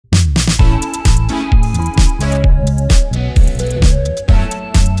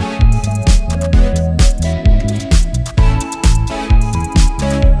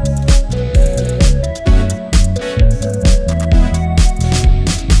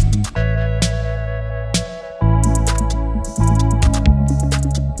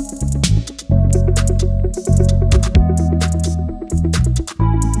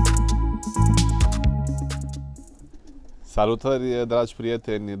Salutări, dragi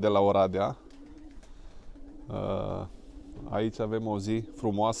prieteni de la Oradea. Aici avem o zi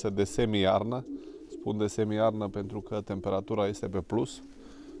frumoasă de semi-iarnă. Spun de semi-iarnă pentru că temperatura este pe plus.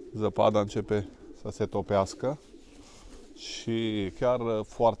 Zăpada începe să se topească și chiar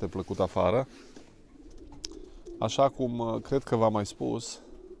foarte plăcut afară. Așa cum cred că v-am mai spus,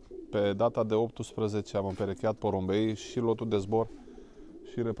 pe data de 18 am împerechiat porumbeii și lotul de zbor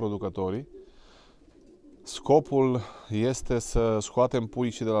și reproducătorii. Scopul este să scoatem pui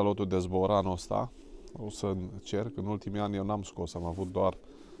și de la lotul de zbor anul ăsta. O să încerc. În ultimii ani eu n-am scos, am avut doar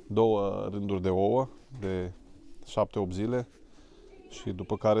 2 rânduri de ouă de 7-8 zile și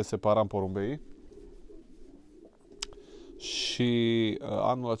după care separam porumbeii. Și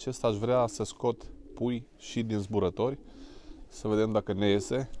anul acesta aș vrea să scot pui și din zburători, să vedem dacă ne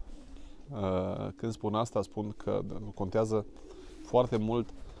iese. Când spun asta, spun că contează foarte mult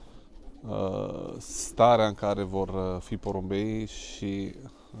starea în care vor fi porumbeii și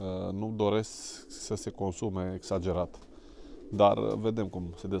nu doresc să se consume exagerat. Dar vedem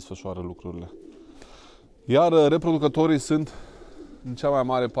cum se desfășoară lucrurile. Iar reproducătorii sunt în cea mai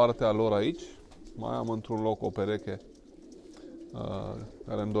mare parte a lor aici. Mai am într-un loc o pereche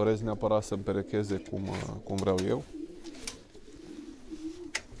care îmi doresc neapărat să împerecheze cum vreau eu.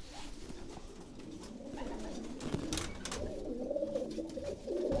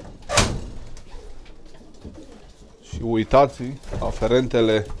 Și uitați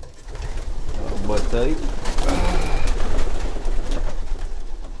aferentele bătăi.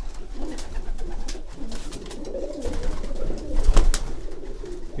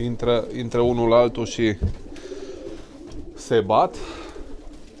 Intră unul la altul și se bat.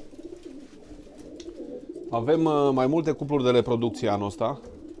 Avem mai multe cupluri de reproducție anul ăsta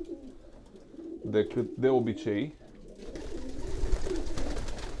decât de obicei.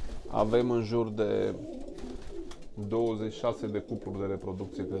 Avem în jur de 26 de cupluri de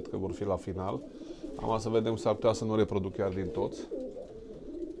reproducție, cred că vor fi la final. Am să vedem, s-ar putea să nu reproduc chiar din toți.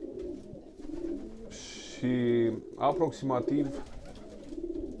 Și aproximativ,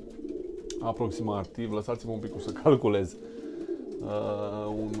 lăsați-mă un pic să calculez.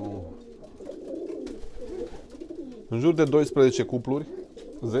 În jur de 12 cupluri,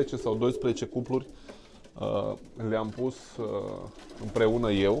 10 sau 12 cupluri, le-am pus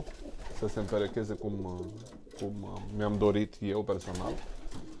împreună eu, să se împerecheze cum mi-am dorit eu personal.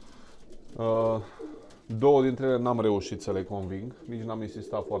 2 dintre ele n-am reușit să le conving, nici n-am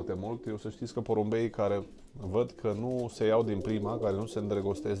insistat foarte mult. Eu să știți că porumbeii care văd că nu se iau din prima, care nu se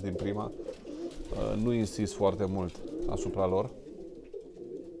îndrăgostesc din prima, nu insist foarte mult asupra lor.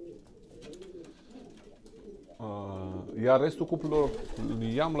 Iar restul cuplurilor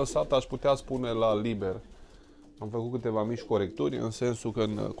i-am lăsat, aș putea spune, la liber. Am făcut câteva mici corecturi, în sensul că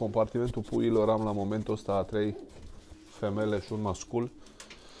în compartimentul puiilor am la momentul ăsta 3 femele și un mascul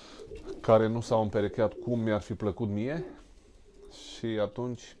care nu s-au împerecheat cum mi-ar fi plăcut mie și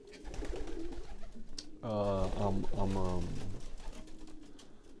atunci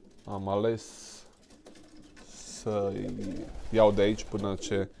am ales să iau de aici până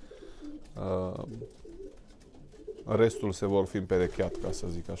ce restul se vor fi împerecheat, ca să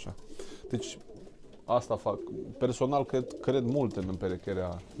zic așa. Deci asta fac. Personal cred mult în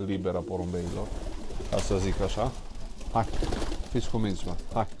împerecherea liberă a porumbeilor, ca să zic așa. Hai, fiți cuminți, mă.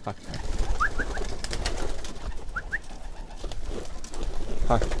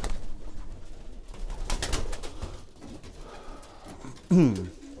 Hai.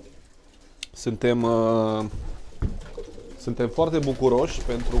 Suntem foarte bucuroși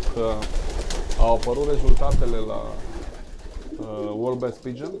pentru că au apărut rezultatele la World Best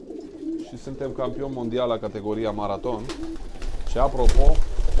Pigeon și suntem campion mondial la categoria maraton. Și apropo,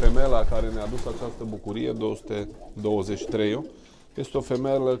 femela care ne-a adus această bucurie, 223, este o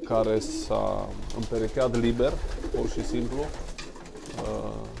femelă care s-a împerecheat liber, pur și simplu,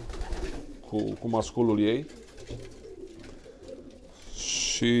 cu masculul ei.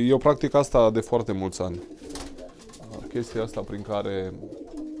 Și eu practic asta de foarte mulți ani. Chestia asta prin care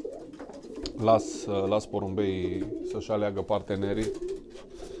las porumbeii să-și aleagă partenerii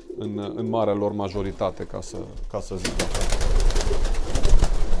în marea lor majoritate, ca să zic așa.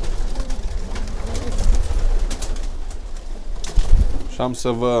 Și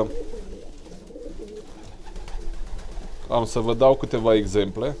am să vă dau câteva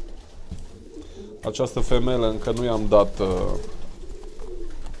exemple. Această femelă încă nu i-am dat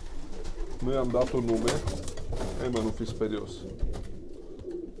un nume. Ei, mă, nu fi sperios.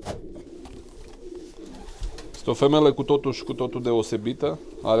 Este o femelă cu totul deosebită.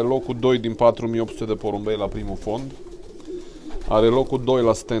 Are locul 2 din 4800 de porumbei la primul fond. Are locul 2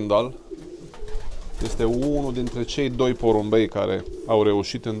 la standal. Este unul dintre cei doi porumbei care au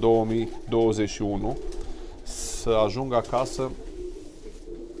reușit în 2021 să ajungă acasă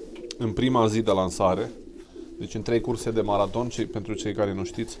în prima zi de lansare. Deci în 3 curse de maraton, pentru cei care nu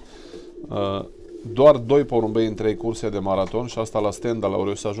știți, doar 2 porumbei în 3 curse de maraton și asta la Stendhal au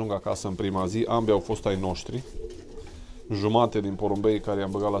reușit să ajungă acasă în prima zi. Ambii au fost ai noștri. Jumate din porumbei care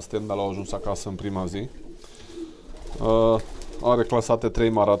i-am băgat la Stendhal au ajuns acasă în prima zi. Are clasate 3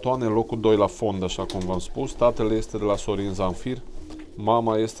 maratoane, locul 2 la fond, așa cum v-am spus. Tatăl este de la Sorin Zanfir,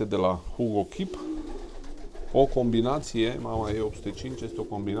 mama este de la Hugo Kip. O combinație, mama e 805, este o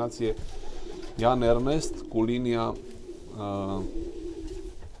combinație Ian Ernest cu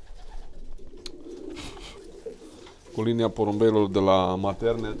linia porumbeilor de la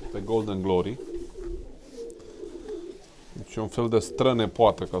materne pe Golden Glory. Deci un fel de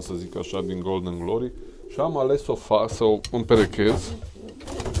strănepoată, ca să zic așa, din Golden Glory. Și am ales să o împerechez.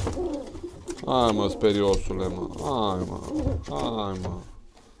 Hai mă, speriosule, mă. Hai mă.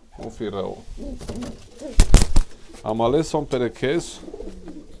 Nu fi rău. Am ales să o împerechez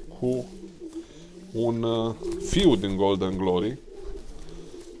cu un fiu din Golden Glory.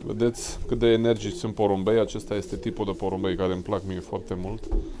 Vedeți cât de energici sunt porumbei. Acesta este tipul de porumbei care îmi plac mie foarte mult.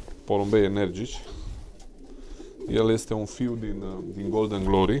 Porumbei energici. El este un fiu din Golden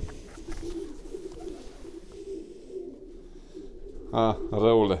Glory.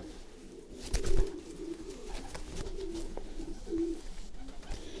 Răule.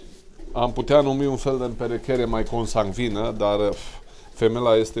 Am putea numi un fel de împerechere mai consangvină, dar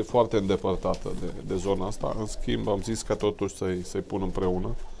femela este foarte îndepărtată de zona asta. În schimb, am zis că totuși să-i pun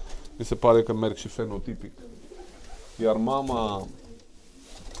împreună. Mi se pare că merg și fenotipic. Iar mama...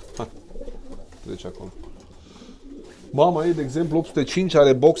 Trece acolo. Mama ei, de exemplu, 805,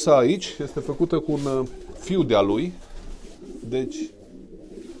 are boxa aici. Este făcută cu un fiu de-a lui. Deci,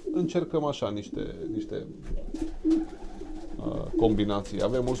 încercăm așa niște combinații.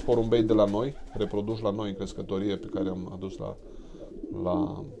 Avem mulți porumbei de la noi, reproduși la noi în crescătorie, pe care am adus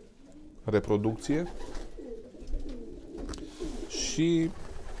la reproducție. Și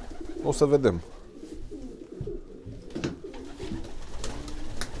o să vedem.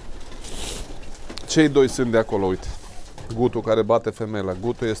 Cei doi sunt de acolo, uite. Gutul care bate femela.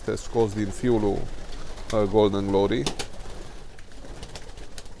 Gutul este scos din fiul lui Golden Glory.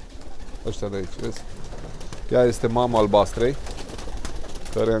 Ăștia de aici, vezi? Ea este mama albastrei,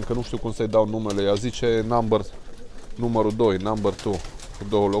 care încă nu știu cum să-i dau numele. Ea zice numărul 2, number 2, cu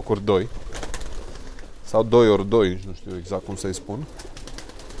 2 locuri 2. Sau 2 ori 2, nu știu exact cum să-i spun.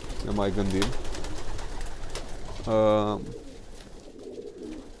 Ne mai gândim.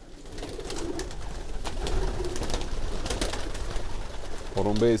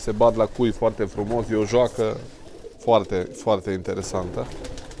 Porumbeii se bat la cui foarte frumos. E o joacă foarte, foarte interesantă.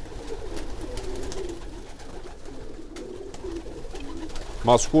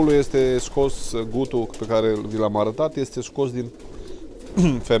 Masculul este scos, gutul pe care vi l-am arătat, este scos din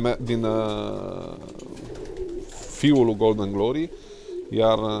fiul lui Golden Glory,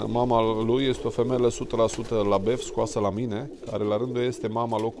 iar mama lui este o femeie 100% la bef, scoasă la mine, care la rândul este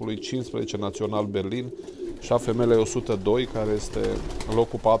mama locului 15 național Berlin și a femelei 102, care este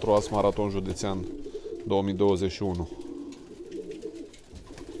locul 4 as maraton județean 2021.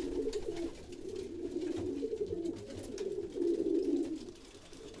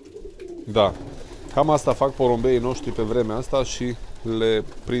 Da, cam asta fac porumbeii noștri pe vremea asta și le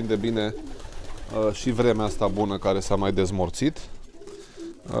prinde bine și vremea asta bună care s-a mai dezmorțit.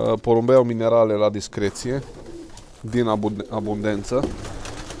 Porumbei au minerale la discreție, din abundență.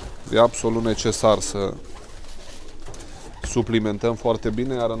 E absolut necesar să suplimentăm foarte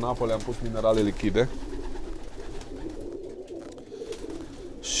bine, iar în apă le-am pus minerale lichide.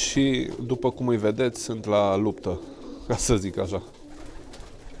 Și după cum îi vedeți, sunt la luptă, ca să zic așa.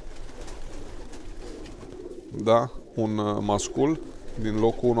 Da, un mascul din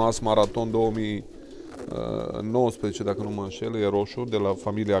locul 1 as maraton 2019, dacă nu mă înșel, e roșu, de la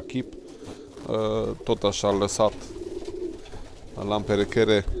familia Kip. Tot așa lăsat la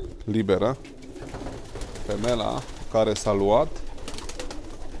împerechere liberă. Femela care s-a luat.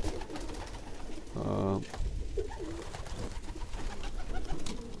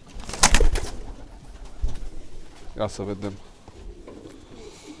 Ia să vedem.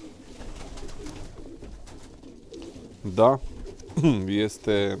 Da,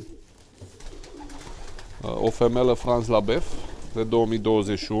 este o femelă Franz la bef de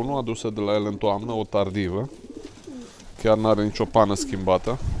 2021, adusă de la el în toamnă, o tardivă. Chiar n-are nicio pană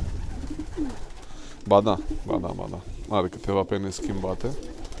schimbată. Ba da. Are câteva pene schimbate.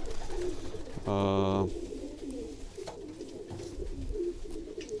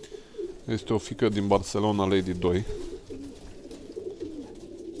 Este o fică din Barcelona, Lady 2.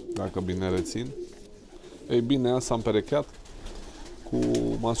 Dacă bine rețin. Ei bine, ea s-a împerecheat cu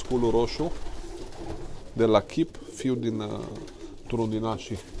masculul roșu de la Chip, fiul din turul din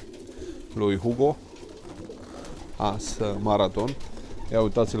nașii lui Hugo. Maraton. Ia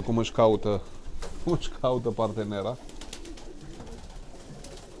uitați-l cum își caută partenera.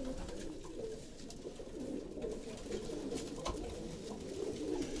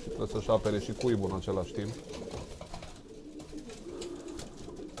 Și trebuie să-și apere și cuibul în același timp.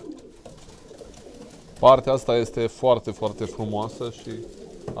 Partea asta este foarte, foarte frumoasă și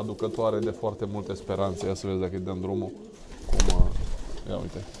aducătoare de foarte multe speranțe. Ia să vezi dacă îi dăm drumul. Ia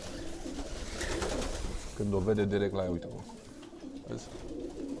uite. Când o vede direct la ea, uite. Vezi?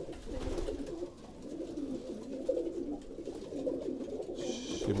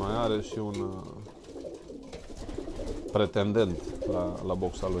 Și mai are și un pretendent la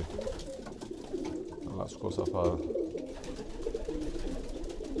boxa lui. L-a scos afară.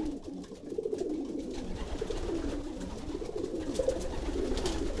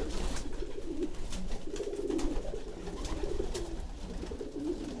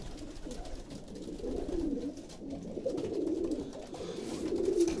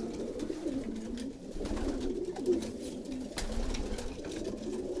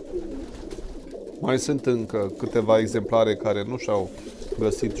 Mai sunt încă câteva exemplare care nu și-au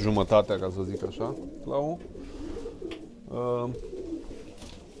găsit jumătatea, ca să zic așa,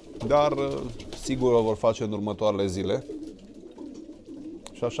 dar sigur o vor face în următoarele zile.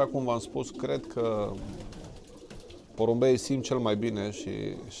 Și așa cum v-am spus, cred că porumbeii simt cel mai bine și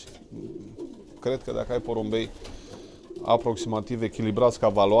cred că dacă ai porumbei aproximativ echilibrați ca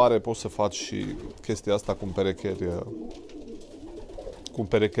valoare, poți să faci și chestia asta cu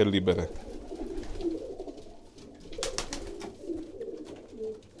împerecheri libere.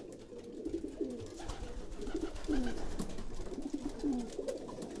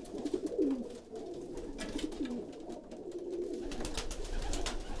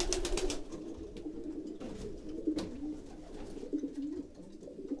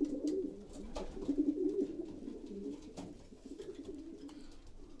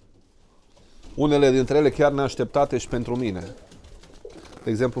 Unele dintre ele chiar neașteptate și pentru mine. De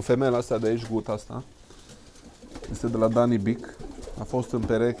exemplu, femeia asta de aici, guta asta, este de la Dani Bic. A fost în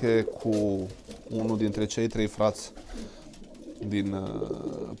pereche cu unul dintre cei 3 frați din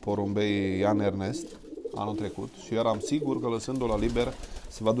porumbei Ian Ernest anul trecut și eram sigur că lăsându-o la liber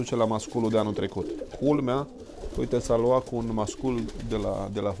se va duce la masculul de anul trecut. Culmea, uite, s-a luat cu un mascul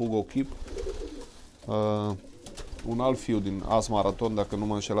de la Hugo Kip, un alt fiu din Maraton, dacă nu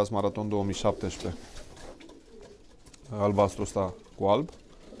mă înșel, Maraton 2017. Albastru ăsta cu alb.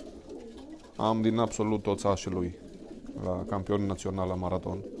 Am din absolut toți așii lui la campioni național la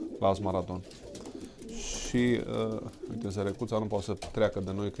maraton, la Maraton. Și, uite, Zărecuța nu poate să treacă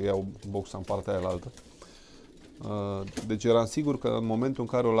de noi că iau boxa în partea aia altă. Deci eram sigur că în momentul în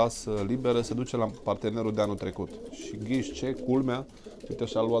care o las liberă se duce la partenerul de anul trecut. Și ghiși ce, culmea, uite,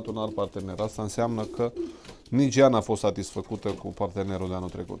 și-a luat un alt partener. Asta înseamnă că nici ea n-a fost satisfăcută cu partenerul de anul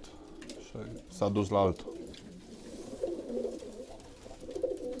trecut. Și s-a dus la altul.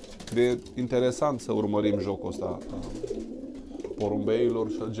 E interesant să urmărim jocul ăsta porumbeilor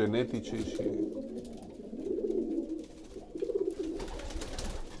și geneticii și...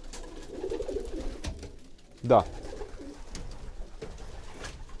 Da.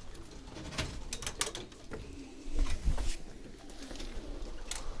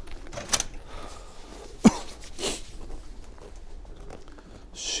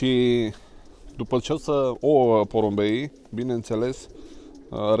 Și după ce o să ouă porumbeii, bineînțeles,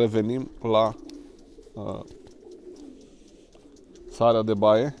 revenim la sarea de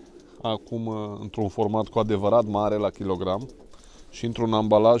baie, acum într-un format cu adevărat mare la kilogram și într-un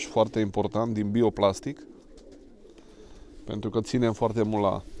ambalaj foarte important din bioplastic, pentru că ținem foarte mult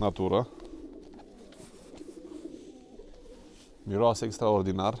la natură. Miroase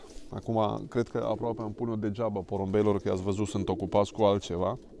extraordinar. Acum cred că aproape îmi pun eu degeaba porumbeilor, că i-ați văzut, sunt ocupați cu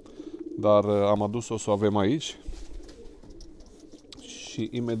altceva, dar am adus-o să o avem aici. Și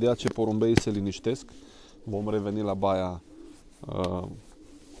imediat ce porumbeii se liniștesc, vom reveni la baia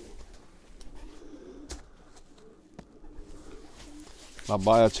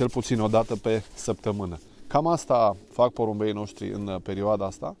cel puțin o dată pe săptămână. Cam asta fac porumbeii noștri în perioada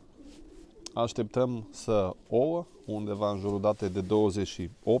asta. Așteptăm să ouă undeva în jurul datei de 28-29.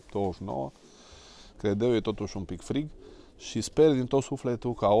 Cred eu, e totuși un pic frig și sper din tot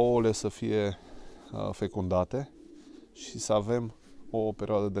sufletul ca ouăle să fie fecundate și să avem o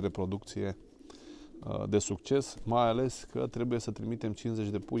perioadă de reproducție de succes, mai ales că trebuie să trimitem 50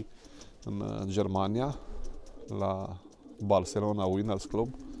 de pui în Germania, la Barcelona Winners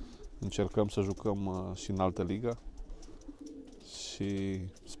Club. Încercăm să jucăm și în altă ligă și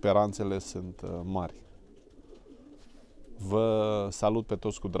speranțele sunt mari. Vă salut pe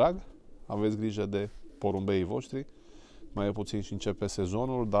toți cu drag, aveți grijă de porumbeii voștri, mai puțin și începe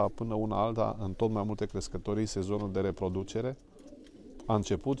sezonul, dar până una alta, în tot mai multe crescătorii, sezonul de reproducere a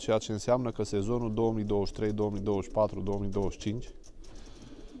început, ceea ce înseamnă că sezonul 2023, 2024, 2025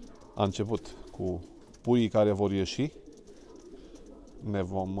 a început cu puii care vor ieși. Ne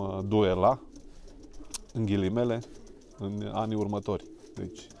vom duela, în ghilimele, în anii următori.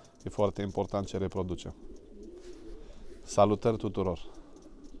 Deci e foarte important ce reproducem. Salutări tuturor!